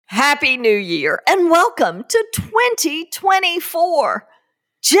Happy New Year and welcome to 2024.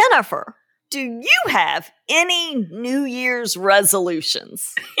 Jennifer, do you have any New Year's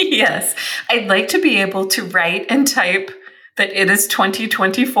resolutions? Yes, I'd like to be able to write and type that it is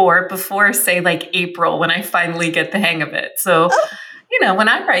 2024 before, say, like April, when I finally get the hang of it. So, when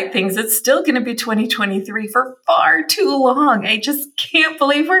I write things, it's still going to be 2023 for far too long. I just can't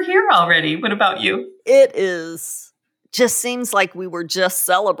believe we're here already. What about you? It just seems like we were just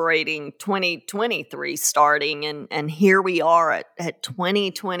celebrating 2023 starting, and here we are at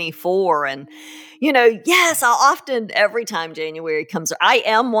 2024. And, yes, I often, every time January comes, I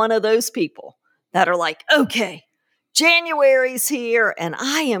am one of those people that are like, okay, January's here and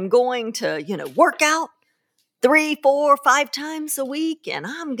I am going to, work out 3, 4, 5 times a week, and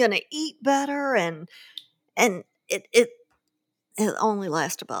I'm going to eat better. And it only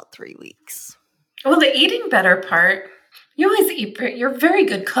lasts about 3 weeks. Well, the eating better part, you always eat. You're a very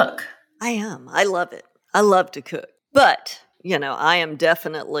good cook. I am. I love it. I love to cook. But, I am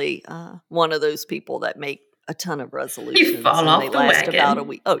definitely one of those people that make a ton of resolutions. You fall off they the last wagon. about a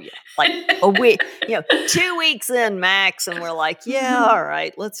week. Oh, yeah. Like a week, 2 weeks in max. And we're like, yeah, all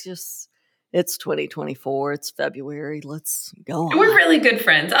right, it's 2024. It's February. Let's go on. We're really good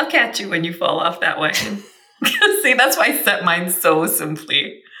friends. I'll catch you when you fall off that wagon. See, that's why I set mine so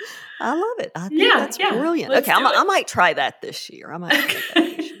simply. I love it. I think that's brilliant. Okay, I might try that this year.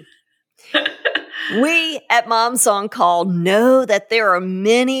 We at Moms on Call know that there are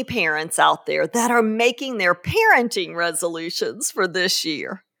many parents out there that are making their parenting resolutions for this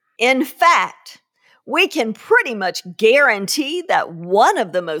year. In fact, we can pretty much guarantee that one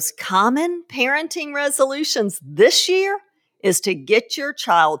of the most common parenting resolutions this year is to get your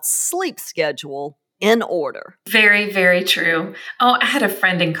child's sleep schedule in order. Very, very true. Oh, I had a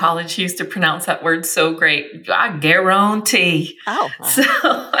friend in college who used to pronounce that word so great. I guarantee. Oh, so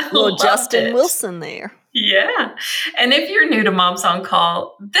little Justin Wilson there. Yeah. And if you're new to Moms on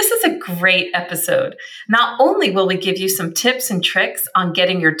Call, this is a great episode. Not only will we give you some tips and tricks on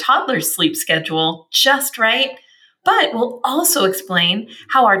getting your toddler's sleep schedule just right, but we'll also explain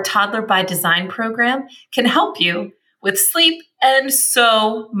how our Toddler by Design program can help you with sleep and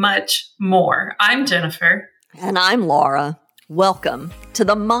so much more. I'm Jennifer. And I'm Laura. Welcome to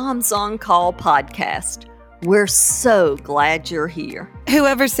the Moms on Call podcast. We're so glad you're here.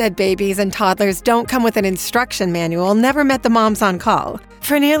 Whoever said babies and toddlers don't come with an instruction manual never met the Moms on Call.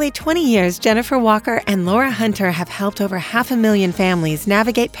 For nearly 20 years, Jennifer Walker and Laura Hunter have helped over 500,000 families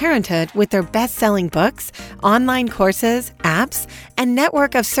navigate parenthood with their best-selling books, online courses, apps, and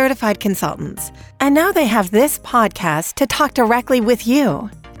network of certified consultants. And now they have this podcast to talk directly with you.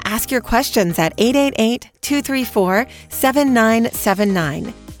 Ask your questions at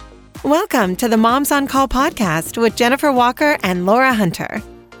 888-234-7979. Welcome to the Moms on Call podcast with Jennifer Walker and Laura Hunter.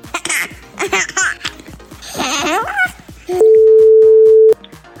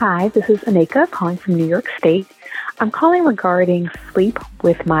 Hi, this is Aneka calling from New York State. I'm calling regarding sleep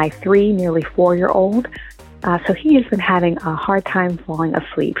with my 3, nearly 4-year-old. So he has been having a hard time falling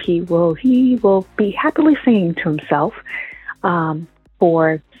asleep. He will be happily singing to himself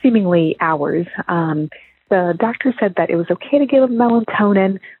for seemingly hours. The doctor said that it was okay to give him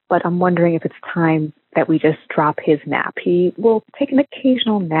melatonin, but I'm wondering if it's time that we just drop his nap. He will take an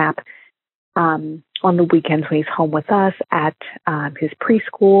occasional nap on the weekends when he's home with us at his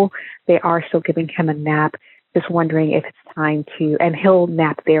preschool. They are still giving him a nap. Just wondering if it's time to, and he'll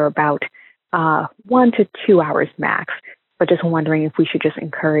nap there about 1 to 2 hours max. But just wondering if we should just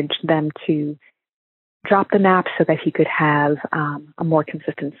encourage them to drop the nap so that he could have a more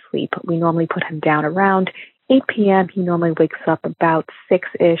consistent sleep. We normally put him down around 8 p.m. He normally wakes up about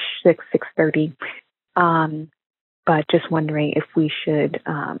 6-ish, 6:30. But just wondering if we should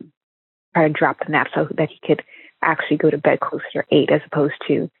try to drop the nap so that he could actually go to bed closer to 8 as opposed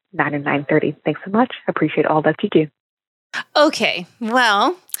to 9 or 9:30. Thanks so much. I appreciate all that you do. Okay,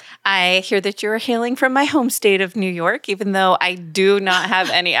 well, I hear that you're hailing from my home state of New York, even though I do not have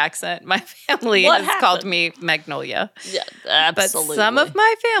any accent. My family has called me Magnolia. Yeah, absolutely. But some of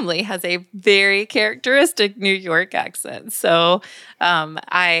my family has a very characteristic New York accent. So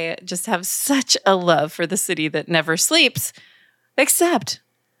I just have such a love for the city that never sleeps, except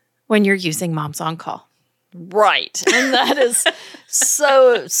when you're using Moms on Call. Right. And that is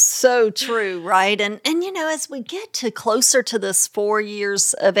so true, right? And as we get to closer to this 4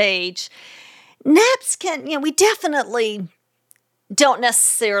 years of age, naps can, we definitely don't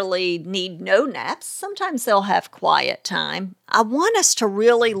necessarily need no naps. Sometimes they'll have quiet time. I want us to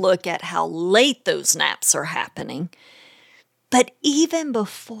really look at how late those naps are happening. But even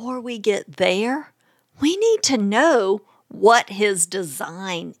before we get there, we need to know what his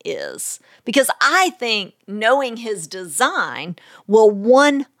design is. Because I think knowing his design will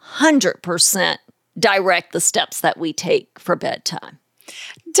 100% direct the steps that we take for bedtime.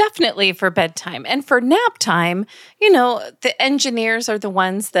 Definitely for bedtime. And for nap time, the engineers are the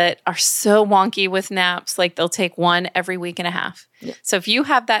ones that are so wonky with naps, like they'll take one every week and a half. Yeah. So if you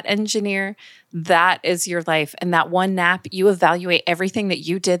have that engineer, that is your life. And that one nap, you evaluate everything that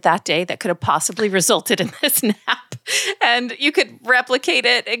you did that day that could have possibly resulted in this nap. And you could replicate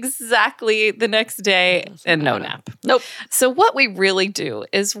it exactly the next day and no nap. Nope. So what we really do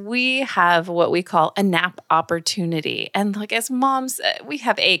is we have what we call a nap opportunity. And like as moms, we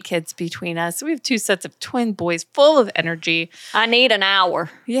have 8 kids between us. We have 2 sets of twin boys full of energy. I need an hour.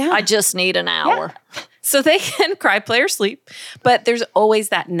 Yeah. I just need an hour. Yeah. So they can cry, play, or sleep, but there's always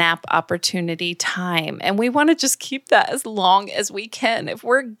that nap opportunity time. And we want to just keep that as long as we can. If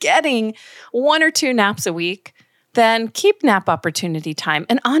we're getting 1 or 2 naps a week, then keep nap opportunity time.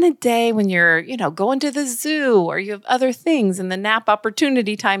 And on a day when you're, going to the zoo or you have other things and the nap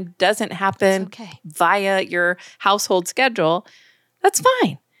opportunity time doesn't happen via your household schedule, that's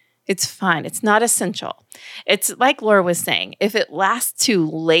fine. It's fine. It's not essential. It's like Laura was saying, if it lasts too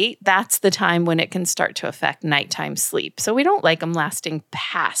late, that's the time when it can start to affect nighttime sleep. So we don't like them lasting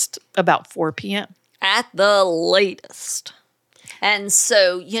past about 4 p.m. At the latest. And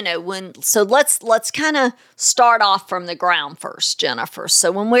so, let's kind of start off from the ground first, Jennifer.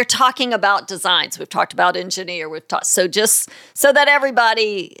 So when we're talking about designs, we've talked about engineer, so just so that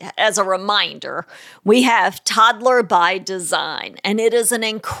everybody, as a reminder, we have Toddler by Design, and it is an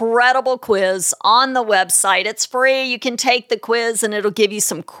incredible quiz on the website. It's free. You can take the quiz and it'll give you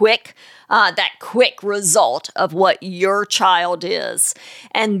some quick result of what your child is.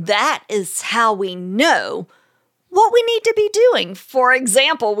 And that is how we know what we need to be doing. For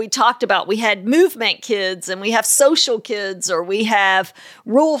example, we had movement kids and we have social kids, or we have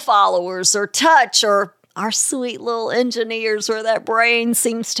rule followers or touch, or our sweet little engineers where that brain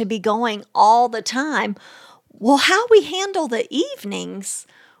seems to be going all the time. Well, how we handle the evenings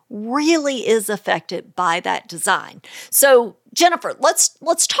really is affected by that design. So Jennifer,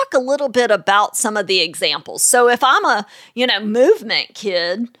 let's talk a little bit about some of the examples. So if I'm a, movement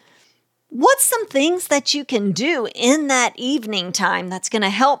kid, what's some things that you can do in that evening time that's going to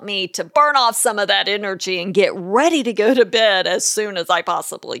help me to burn off some of that energy and get ready to go to bed as soon as I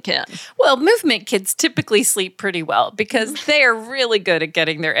possibly can? Well, movement kids typically sleep pretty well because they are really good at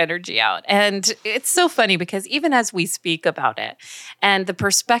getting their energy out. And it's so funny because even as we speak about it and the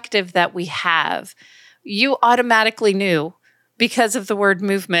perspective that we have, you automatically knew, because of the word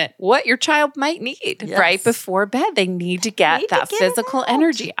movement, what your child might need right before bed. They need to get that physical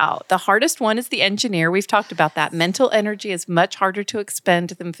energy out. The hardest one is the engineer. We've talked about that. Mental energy is much harder to expend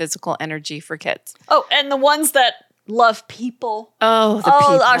than physical energy for kids. Oh, and the ones that love people. Oh, the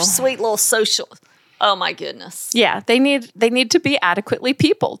people. Our sweet little social. Oh my goodness. Yeah, they need to be adequately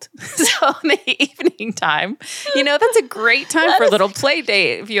peopled. So in the evening time, that's a great time for a little play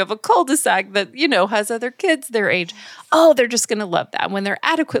date. If you have a cul-de-sac that, has other kids their age, they're just going to love that. When they're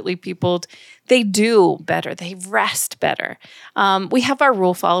adequately peopled, they do better. They rest better. We have our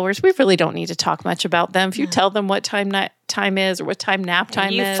rule followers. We really don't need to talk much about them. If you tell them what time is or what time nap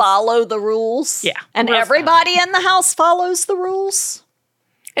time is. You follow the rules. Yeah. And everybody in the house follows the rules.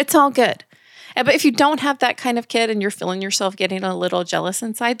 It's all good. But if you don't have that kind of kid and you're feeling yourself getting a little jealous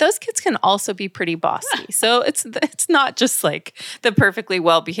inside, those kids can also be pretty bossy. So it's not just like the perfectly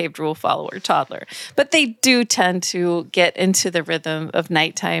well-behaved rule follower toddler. But they do tend to get into the rhythm of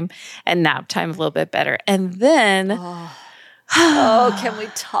nighttime and nap time a little bit better. And then... can we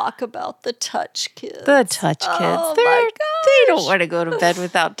talk about the touch kids? The touch kids. Oh my gosh. They don't want to go to bed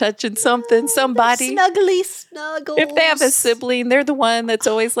without touching somebody. Snuggly snuggles. If they have a sibling, they're the one that's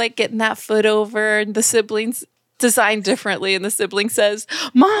always like getting that foot over, and the sibling's designed differently, and the sibling says,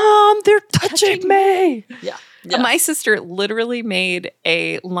 "Mom, they're touching me." Yeah. My sister literally made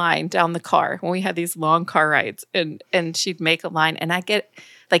a line down the car when we had these long car rides, and she'd make a line, and I get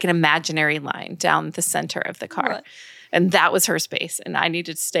like an imaginary line down the center of the car. Right. And that was her space, and I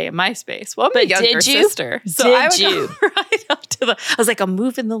needed to stay in my space. Well, I'm a younger sister. So did I would you? go right up to I was like, I'm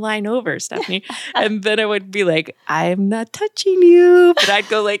moving the line over, Stephanie. And then I would be like, I'm not touching you. But I'd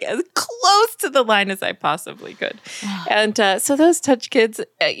go like as close to the line as I possibly could. And so those touch kids,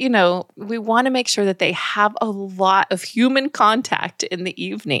 we want to make sure that they have a lot of human contact in the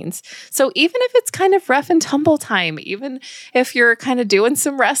evenings. So even if it's kind of rough and tumble time, even if you're kind of doing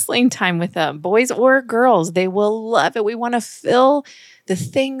some wrestling time with them, boys or girls, they will love it. We want to fill the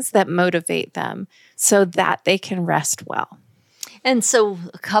things that motivate them so that they can rest well. And so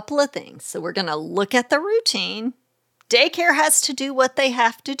a couple of things. So we're going to look at the routine, Daycare has to do what they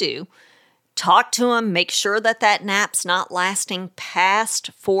have to do. Talk to them, make sure that nap's not lasting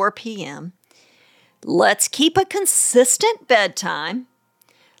past 4 p.m. Let's keep a consistent bedtime.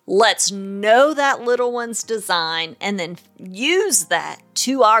 Let's know that little one's design and then use that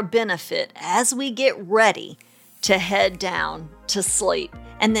to our benefit as we get ready to head down to sleep,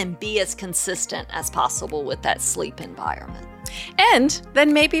 and then be as consistent as possible with that sleep environment. And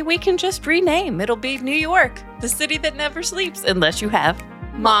then maybe we can just rename. It'll be New York, the city that never sleeps, unless you have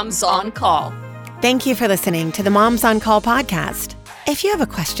Moms on Call. Thank you for listening to the Moms on Call podcast. If you have a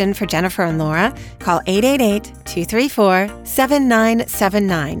question for Jennifer and Laura, call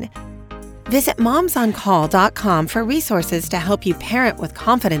 888-234-7979. Visit momsoncall.com for resources to help you parent with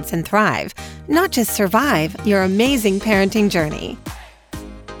confidence and thrive, not just survive your amazing parenting journey.